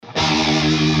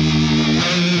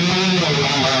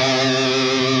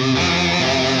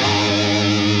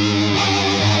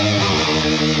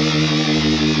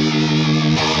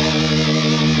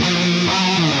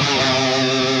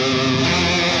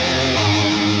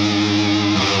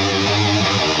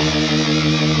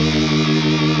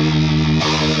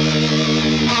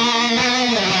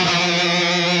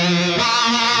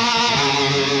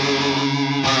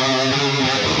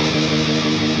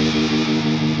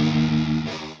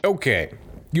Okay,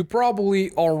 you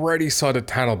probably already saw the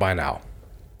title by now.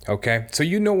 Okay, so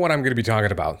you know what I'm going to be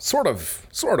talking about. Sort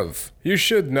of. You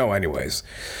should know anyways.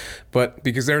 But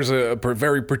because there's a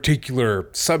very particular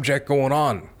subject going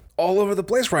on all over the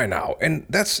place right now. And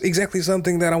that's exactly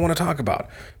something that I want to talk about.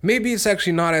 Maybe it's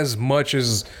actually not as much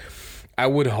as I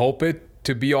would hope it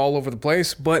to be all over the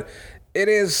place, but it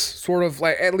is sort of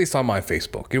like, at least on my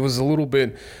Facebook. It was a little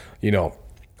bit,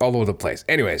 all over the place.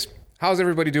 Anyways, how's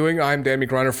everybody doing? I'm Danny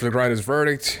Grinder for the Grinder's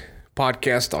Verdict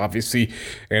podcast, obviously,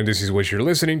 and this is what you're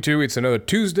listening to. It's another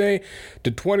Tuesday,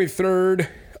 the 23rd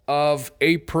of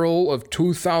April of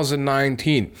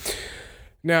 2019.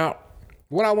 Now,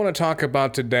 what I want to talk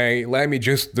about today, let me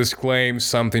just disclaim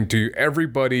something to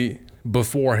everybody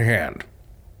beforehand.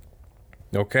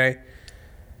 Okay?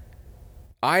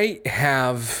 I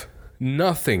have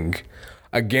nothing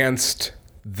against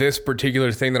this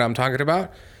particular thing that I'm talking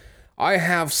about. I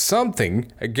have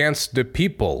something against the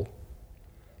people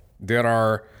that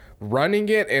are running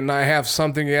it, and I have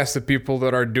something against the people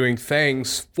that are doing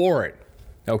things for it.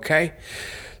 Okay?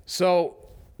 So,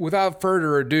 without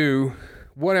further ado,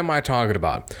 what am I talking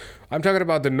about? I'm talking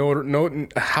about the Notre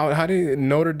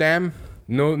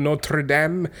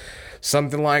Dame,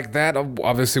 something like that.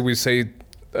 Obviously, we say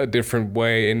a different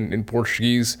way in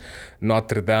Portuguese,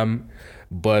 Notre Dame,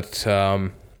 but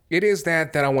it is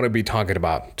that I want to be talking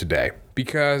about today,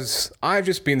 because I've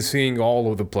just been seeing all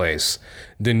over the place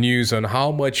the news on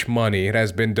how much money it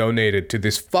has been donated to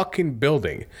this fucking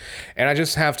building, and I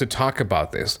just have to talk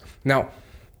about this. Now,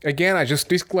 again, I just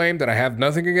disclaim that I have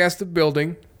nothing against the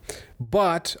building,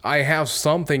 but I have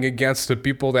something against the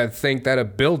people that think that a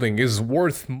building is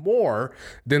worth more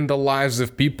than the lives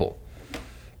of people.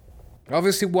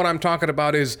 Obviously, what I'm talking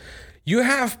about is you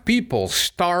have people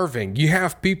starving. You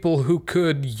have people who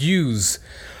could use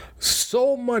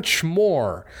so much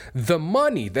more the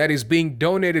money that is being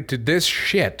donated to this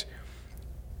shit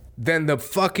than the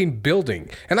fucking building.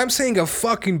 And I'm saying a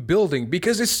fucking building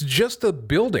because it's just a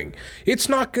building. It's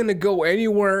not going to go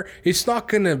anywhere. It's not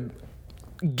going to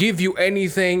give you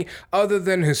anything other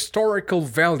than historical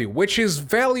value, which is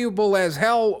valuable as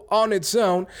hell on its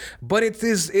own, but it's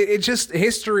just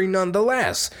history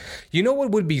nonetheless. You know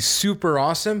what would be super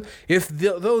awesome? If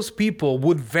those people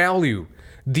would value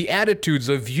the attitudes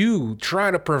of you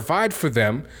trying to provide for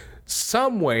them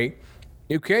some way.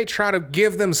 Okay, try to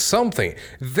give them something.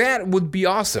 That would be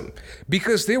awesome,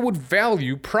 because they would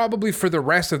value probably for the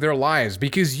rest of their lives,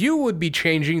 because you would be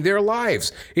changing their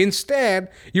lives.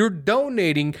 Instead, you're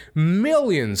donating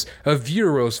millions of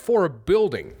euros for a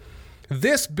building.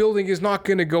 This building is not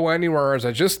going to go anywhere, as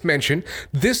I just mentioned.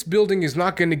 This building is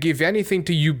not going to give anything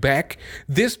to you back.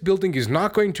 This building is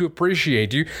not going to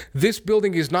appreciate you. This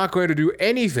building is not going to do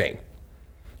anything.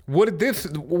 What this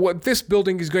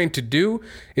building is going to do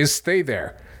is stay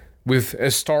there with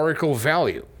historical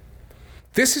value.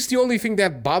 This is the only thing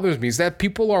that bothers me, is that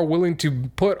people are willing to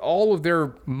put all of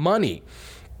their money.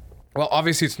 Well,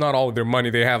 obviously it's not all of their money.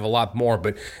 They have a lot more,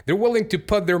 but they're willing to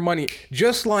put their money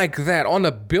just like that on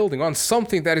a building, on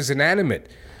something that is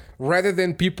inanimate, rather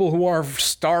than people who are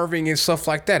starving and stuff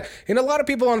like that. And a lot of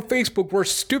people on Facebook were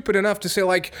stupid enough to say,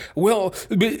 like, well,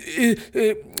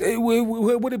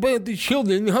 what about the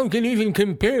children? How can you even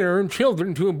compare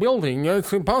children to a building?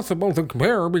 It's impossible to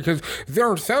compare because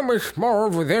they're so much more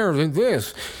over there than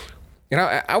this. And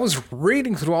I was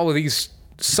reading through all of these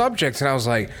subjects, and I was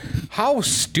like, how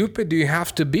stupid do you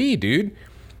have to be, dude?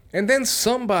 And then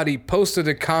somebody posted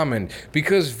a comment,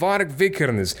 because Varg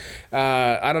Vikernes,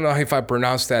 I don't know if I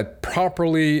pronounced that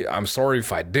properly, I'm sorry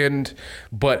if I didn't,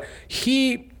 but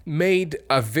he made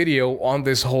a video on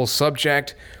this whole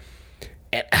subject.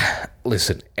 And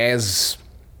listen, as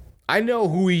I know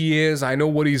who he is, I know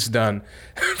what he's done,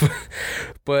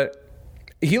 but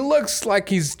he looks like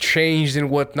he's changed and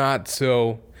whatnot,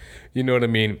 so you know what I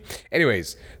mean.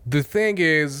 Anyways, the thing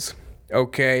is,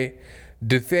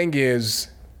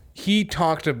 he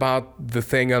talked about the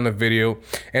thing on the video,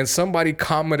 and somebody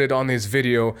commented on his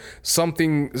video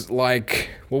something like,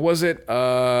 what was it?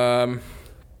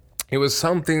 It was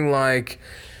something like,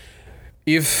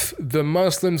 if the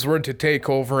Muslims were to take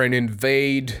over and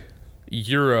invade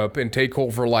Europe and take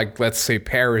over, like, let's say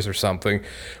Paris or something,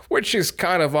 which is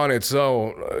kind of on its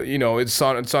own, it's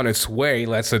on its way,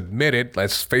 let's admit it,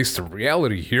 let's face the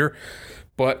reality here.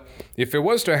 But if it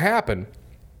was to happen,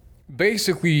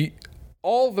 basically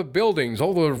all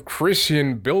the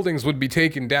Christian buildings would be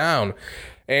taken down,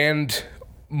 and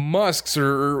mosques,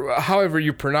 or however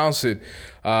you pronounce it,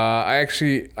 I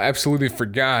actually absolutely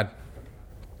forgot,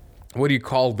 what do you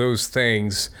call those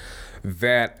things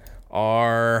that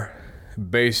are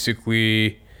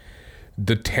basically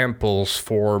the temples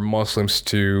for Muslims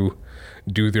to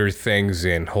do their things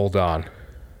in. Hold on.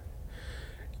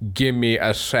 Give me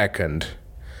a second.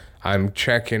 I'm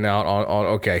checking out on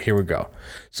okay, here we go.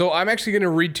 So I'm actually going to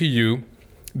read to you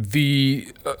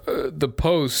the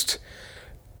post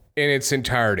in its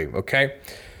entirety, okay?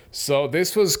 So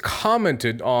this was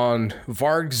commented on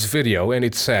Varg's video, and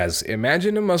it says,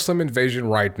 imagine a Muslim invasion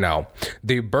right now.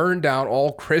 They burn down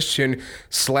all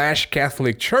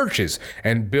Christian/Catholic churches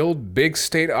and build big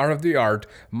state-of-the-art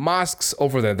mosques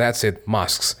over there. That's it,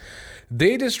 mosques.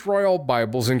 They destroy all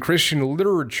Bibles and Christian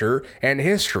literature and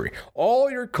history.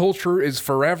 All your culture is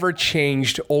forever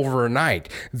changed overnight.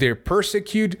 They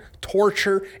persecute,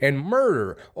 torture, and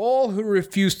murder all who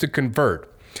refuse to convert.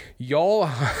 Y'all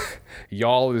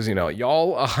is,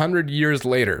 y'all 100 years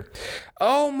later.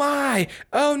 Oh my,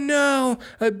 oh no,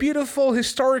 a beautiful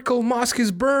historical mosque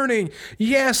is burning.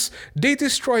 Yes, they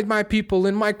destroyed my people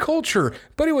and my culture,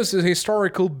 but it was a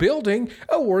historical building,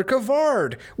 a work of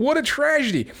art. What a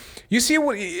tragedy. You see,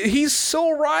 he's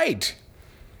so right.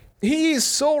 He is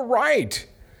so right.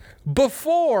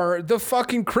 Before the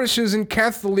fucking Christians and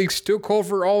Catholics took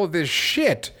over all of this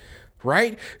shit,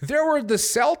 right? There were the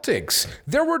Celtics.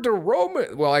 There were the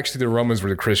Romans. Well, actually, the Romans were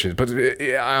the Christians, but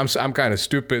I'm kind of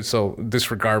stupid, so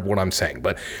disregard what I'm saying.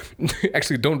 But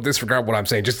actually, don't disregard what I'm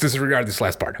saying. Just disregard this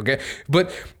last part, okay?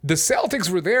 But the Celtics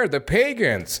were there, the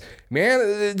pagans. Man,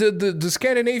 the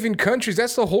Scandinavian countries,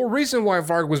 that's the whole reason why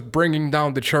Varg was bringing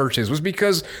down the churches, was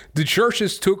because the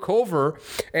churches took over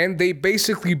and they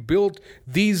basically built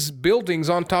these buildings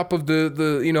on top of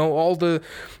all the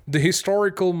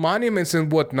historical monuments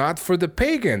and whatnot for the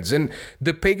pagans. And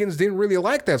the pagans didn't really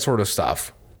like that sort of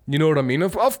stuff. You know what I mean?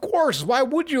 Of course, why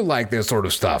would you like that sort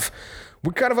of stuff?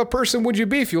 What kind of a person would you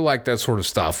be if you like that sort of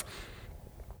stuff?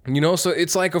 So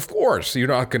it's like, of course, you're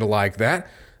not going to like that.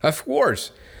 Of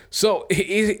course. So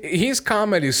his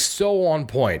comment is so on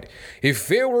point. If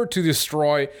they were to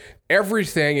destroy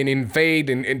everything and invade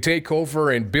and take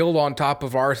over and build on top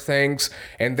of our things,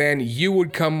 and then you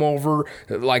would come over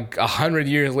like 100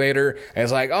 years later and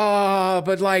it's like, oh,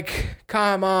 but like,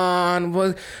 come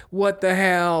on, what the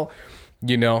hell?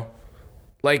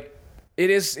 Like, it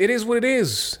is what it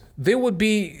is. They would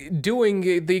be doing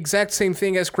the exact same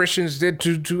thing as Christians did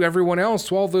to everyone else,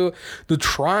 to all the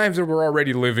tribes that were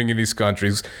already living in these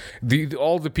countries,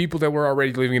 all the people that were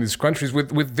already living in these countries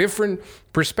with different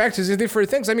perspectives and different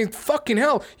things. I mean, fucking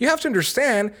hell, you have to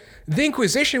understand, the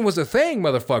Inquisition was a thing,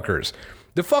 motherfuckers.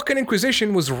 The fucking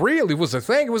Inquisition was real. It was a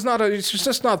thing. It's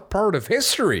just not part of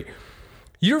history.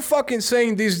 You're fucking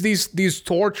saying these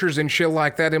tortures and shit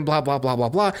like that and blah, blah, blah, blah,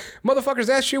 blah. Motherfuckers,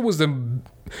 that shit was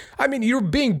you're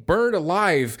being burned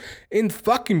alive in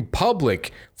fucking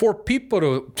public for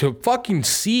people to fucking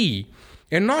see.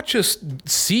 And not just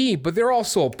see, but they're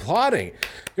also applauding.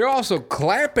 They're also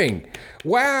clapping.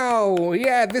 Wow,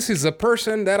 yeah, this is a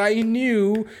person that I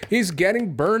knew is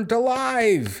getting burned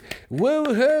alive.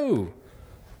 Woohoo.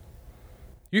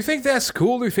 You think that's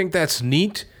cool? You think that's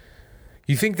neat?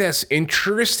 You think that's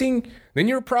interesting? Then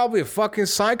you're probably a fucking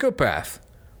psychopath.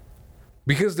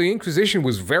 Because the Inquisition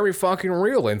was very fucking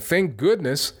real, and thank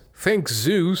goodness, thank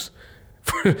Zeus,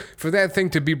 for that thing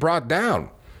to be brought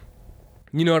down.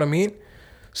 You know what I mean?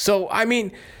 So, I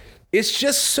mean, it's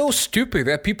just so stupid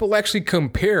that people actually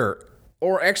compare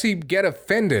or actually get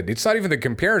offended. It's not even the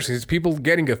comparison, it's people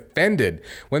getting offended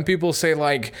when people say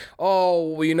like,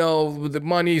 oh, the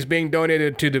money is being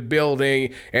donated to the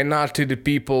building and not to the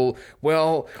people.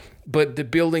 Well, but the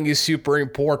building is super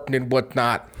important and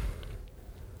whatnot.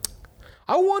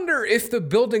 I wonder if the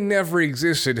building never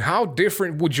existed, how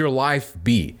different would your life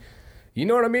be? You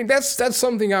know what I mean? That's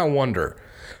something I wonder.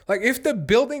 Like, if the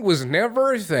building was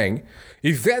never a thing,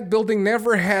 if that building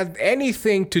never had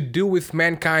anything to do with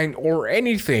mankind or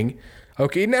anything,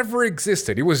 okay, it never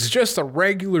existed. It was just a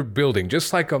regular building,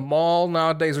 just like a mall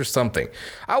nowadays or something.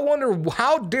 I wonder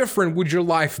how different would your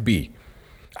life be?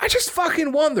 I just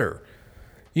fucking wonder.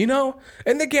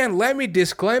 And again, let me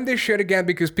disclaim this shit again,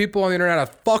 because people on the internet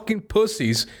are fucking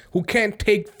pussies who can't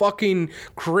take fucking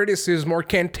criticism or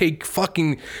can't take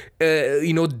fucking,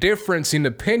 difference in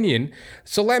opinion.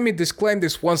 So let me disclaim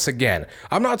this once again.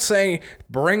 I'm not saying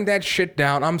bring that shit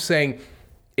down. I'm saying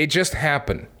it just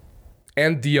happened.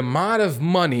 And the amount of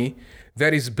money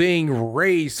that is being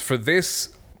raised for this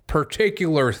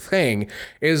particular thing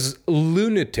is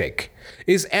lunatic,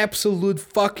 is absolute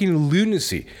fucking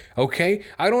lunacy, okay?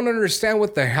 I don't understand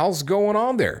what the hell's going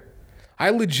on there. I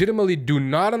legitimately do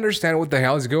not understand what the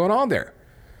hell is going on there.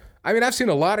 I mean, I've seen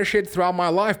a lot of shit throughout my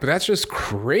life, but that's just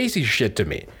crazy shit to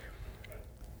me.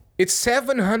 It's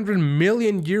 700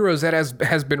 million euros that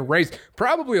has been raised.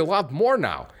 Probably a lot more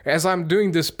now. As I'm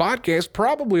doing this podcast,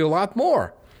 probably a lot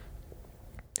more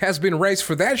has been raised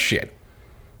for that shit.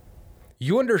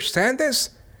 You understand this?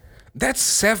 That's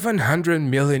 700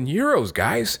 million euros,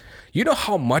 guys. You know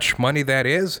how much money that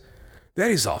is? That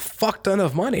is a fuck ton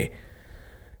of money.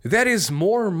 That is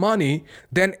more money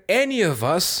than any of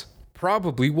us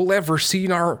probably will ever see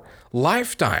in our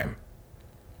lifetime.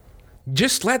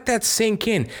 Just let that sink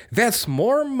in. That's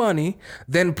more money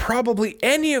than probably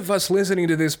any of us listening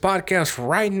to this podcast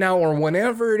right now or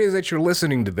whenever it is that you're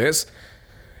listening to this.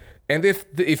 And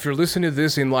if you're listening to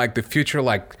this in like the future,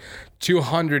 like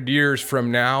 200 years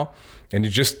from now, and you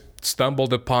just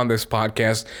stumbled upon this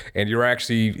podcast and you're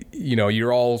actually,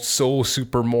 you're all so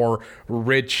super more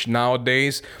rich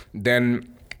nowadays,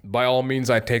 then by all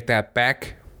means, I take that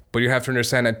back. But you have to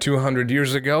understand that 200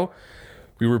 years ago,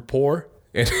 we were poor.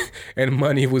 And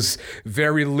money was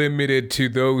very limited to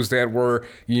those that were,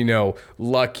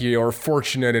 lucky or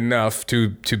fortunate enough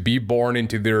to be born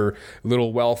into their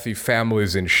little wealthy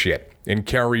families and shit and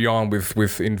carry on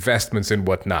with investments and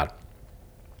whatnot.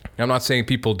 I'm not saying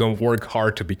people don't work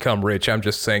hard to become rich. I'm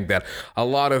just saying that a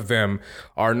lot of them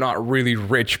are not really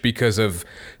rich because of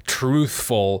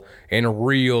truthful and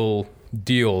real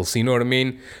deals, you know what I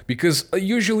mean? Because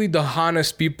usually the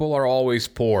honest people are always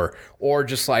poor or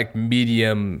just like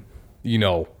medium,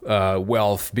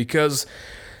 wealth, because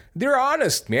they're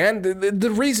honest, man.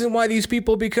 The reason why these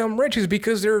people become rich is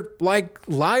because they're like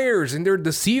liars and they're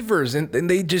deceivers and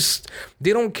they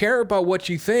don't care about what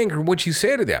you think or what you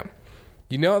say to them.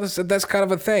 That's kind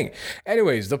of a thing.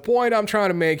 Anyways, the point I'm trying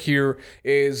to make here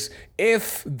is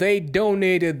if they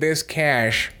donated this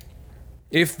cash,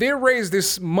 if they raise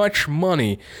this much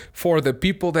money for the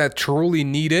people that truly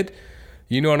need it,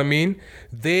 you know what I mean?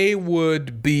 They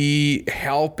would be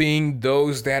helping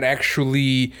those that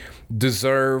actually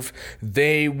deserve.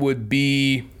 They would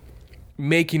be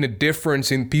making a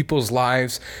difference in people's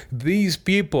lives. These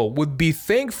people would be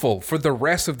thankful for the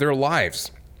rest of their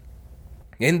lives.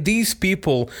 And these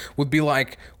people would be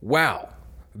like, wow.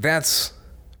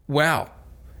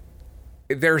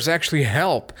 There's actually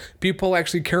help. People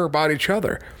actually care about each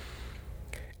other.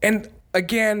 And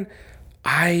again,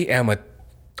 I'm a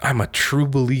true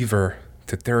believer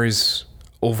that there is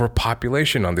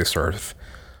overpopulation on this earth.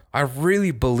 I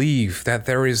really believe that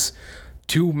there is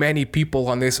too many people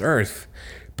on this earth.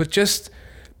 But just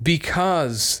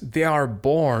because they are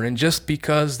born and just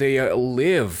because they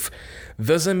live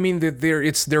doesn't mean that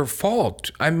it's their fault.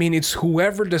 I mean, it's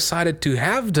whoever decided to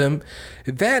have them,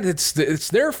 that it's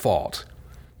their fault.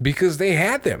 Because they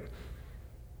had them.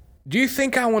 Do you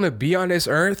think I want to be on this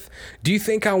earth? Do you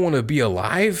think I want to be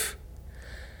alive?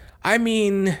 I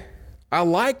mean, I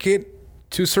like it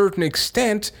to a certain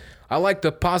extent. I like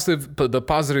the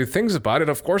positive things about it.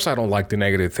 Of course, I don't like the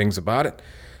negative things about it.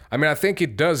 I mean, I think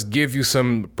it does give you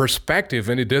some perspective,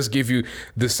 and it does give you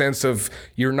the sense of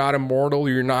you're not immortal,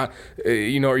 you're not,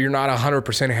 you're not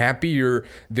 100% happy.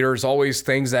 There's always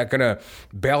things that gonna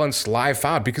balance life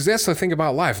out, because that's the thing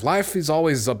about life. Life is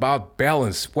always about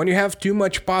balance. When you have too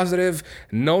much positive,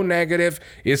 no negative,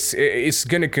 it's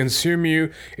gonna consume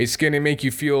you. It's gonna make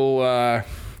you feel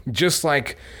just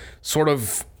like sort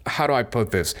of, how do I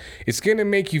put this? It's gonna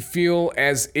make you feel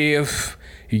as if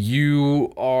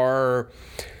you are.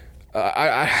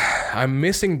 I'm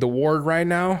missing the word right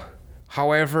now.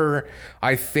 However,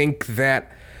 I think that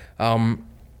I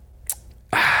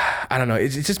don't know. It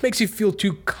just makes you feel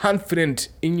too confident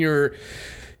in your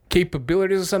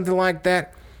capabilities or something like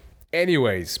that.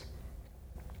 Anyways,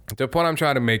 the point I'm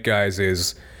trying to make, guys,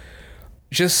 is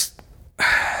just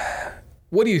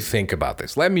what do you think about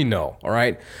this? Let me know. All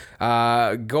right.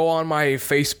 Go on my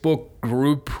Facebook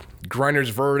group, Grinders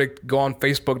Verdict. Go on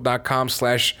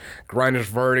Facebook.com/Grinders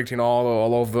Verdict.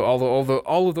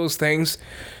 All of those things.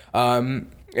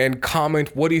 And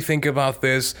comment, what do you think about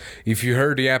this? If you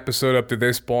heard the episode up to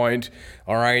this point,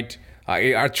 all right.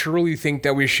 I truly think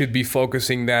that we should be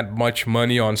focusing that much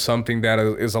money on something that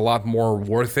is a lot more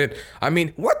worth it. I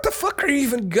mean, what the fuck are you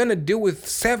even gonna do with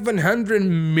 700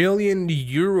 million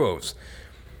euros?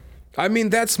 I mean,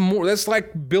 that's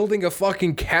like building a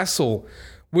fucking castle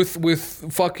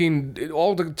with fucking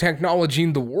all the technology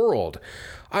in the world.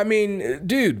 I mean,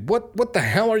 dude, what the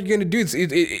hell are you gonna do?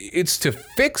 It's to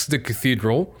fix the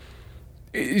cathedral.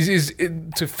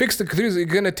 To fix the cathedral, is it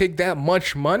gonna take that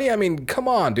much money? I mean, come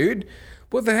on, dude.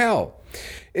 What the hell?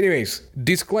 Anyways,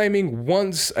 disclaiming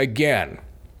once again.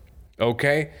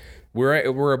 Okay,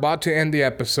 we're about to end the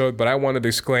episode, but I want to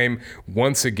disclaim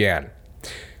once again.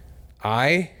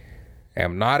 I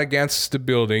am not against the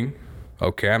building.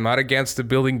 Okay, I'm not against the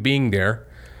building being there.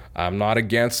 I'm not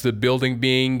against the building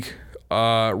being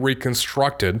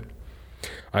reconstructed.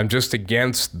 I'm just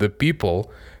against the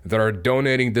people that are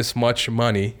donating this much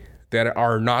money, that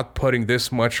are not putting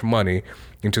this much money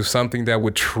into something that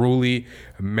would truly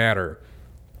matter.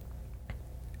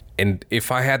 And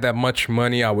if I had that much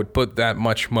money, I would put that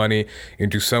much money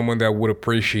into someone that would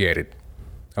appreciate it.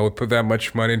 I would put that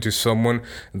much money into someone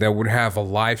that would have a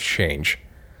life change.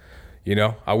 You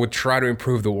know, I would try to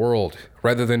improve the world.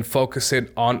 Rather than focus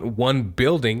it on one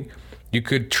building, you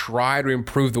could try to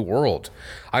improve the world.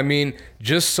 I mean,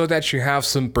 just so that you have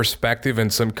some perspective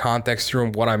and some context here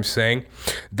on what I'm saying,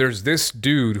 there's this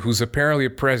dude who's apparently a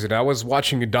president. I was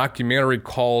watching a documentary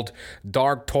called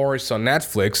Dark Tourist on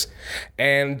Netflix,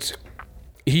 and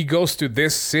he goes to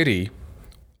this city,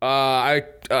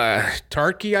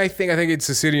 Turkey, I think it's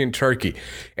a city in Turkey,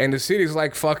 and the city is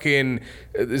like fucking,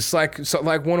 it's like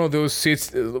one of those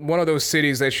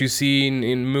cities that you see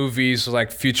in movies,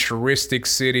 like futuristic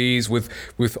cities with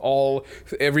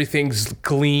everything's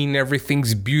clean,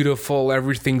 everything's beautiful,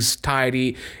 everything's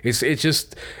tidy.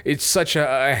 It's such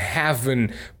a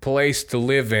heaven place to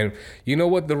live in. You know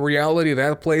what the reality of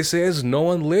that place is? No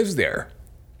one lives there.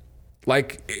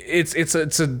 Like it's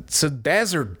a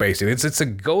desert basically. It's a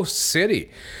ghost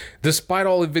city. Despite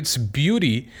all of its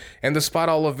beauty and despite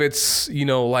all of its,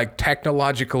 like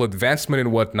technological advancement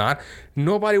and whatnot,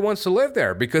 nobody wants to live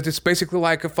there because it's basically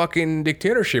like a fucking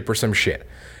dictatorship or some shit,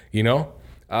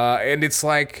 and it's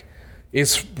like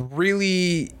it's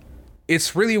really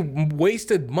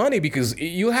wasted money because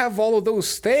you have all of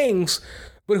those things,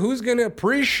 but who's gonna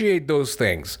appreciate those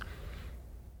things?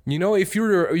 If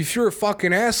you're a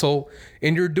fucking asshole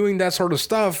and you're doing that sort of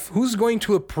stuff, who's going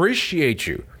to appreciate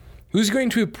you? Who's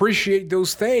going to appreciate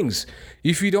those things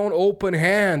if you don't open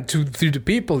hand to the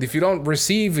people, if you don't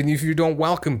receive and if you don't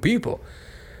welcome people?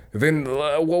 Then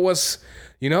what is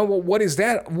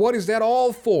that? What is that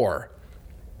all for?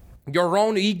 Your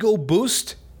own ego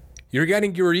boost? You're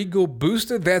getting your ego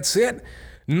boosted, that's it?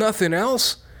 Nothing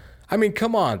else? I mean,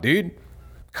 come on, dude.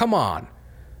 Come on.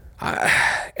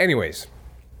 Anyways.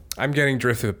 I'm getting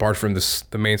drifted apart from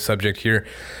the main subject here.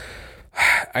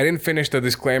 I didn't finish the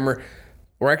disclaimer.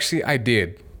 Or actually, I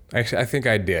did. Actually, I think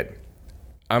I did.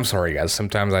 I'm sorry, guys.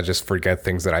 Sometimes I just forget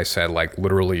things that I said, like,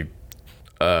 literally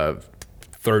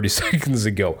 30 seconds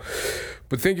ago.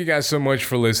 But thank you guys so much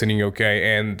for listening,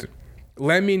 okay? And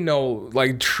let me know,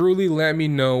 truly let me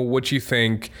know what you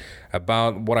think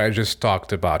about what I just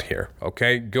talked about here,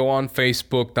 okay? Go on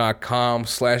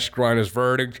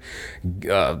Facebook.com/GrindersVerdict.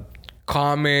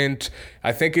 Comment.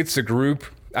 I think it's a group.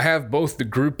 I have both the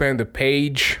group and the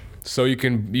page, so you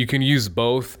can use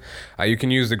both. You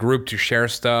can use the group to share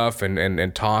stuff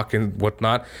and talk and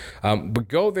whatnot. But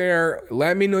go there.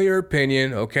 Let me know your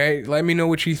opinion, okay? Let me know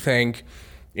what you think,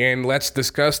 and let's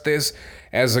discuss this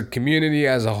as a community,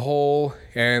 as a whole,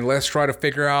 and let's try to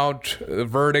figure out a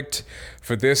verdict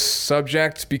for this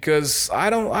subject because I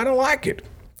don't like it.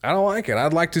 I don't like it.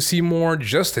 I'd like to see more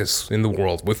justice in the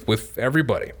world with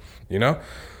everybody.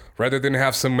 Rather than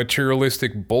have some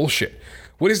materialistic bullshit.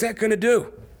 What is that going to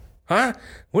do? Huh?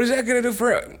 What is that going to do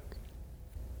for...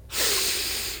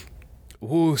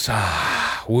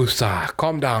 Woosah.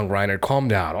 Calm down, Grinder. Calm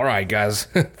down. All right, guys.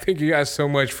 Thank you guys so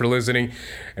much for listening,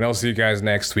 and I'll see you guys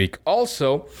next week.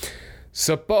 Also,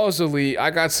 supposedly, I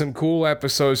got some cool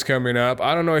episodes coming up.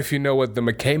 I don't know if you know what the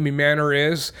McCamey Manor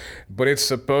is, but it's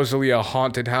supposedly a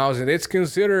haunted house, and it's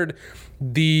considered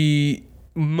the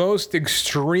most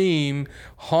extreme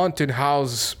haunted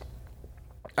house,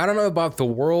 I don't know about the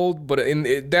world, but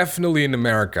definitely in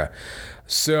America.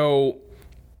 So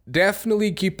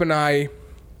definitely keep an eye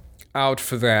out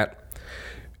for that.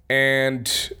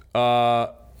 And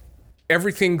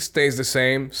everything stays the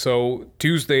same. So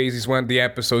Tuesdays is when the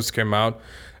episodes come out.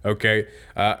 Okay.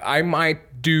 I might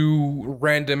do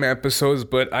random episodes,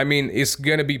 but I mean, it's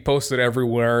gonna be posted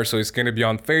everywhere. So it's gonna be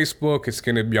on Facebook, it's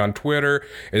gonna be on Twitter,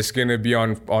 it's gonna be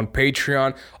on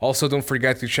Patreon. Also, don't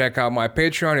forget to check out my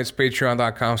Patreon. It's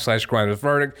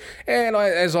patreon.com/grindersverdict. And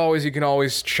as always, you can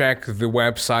always check the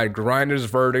website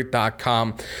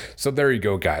grindersverdict.com. So there you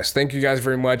go, guys. Thank you guys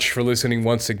very much for listening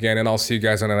once again, and I'll see you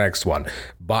guys on the next one.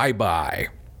 Bye bye.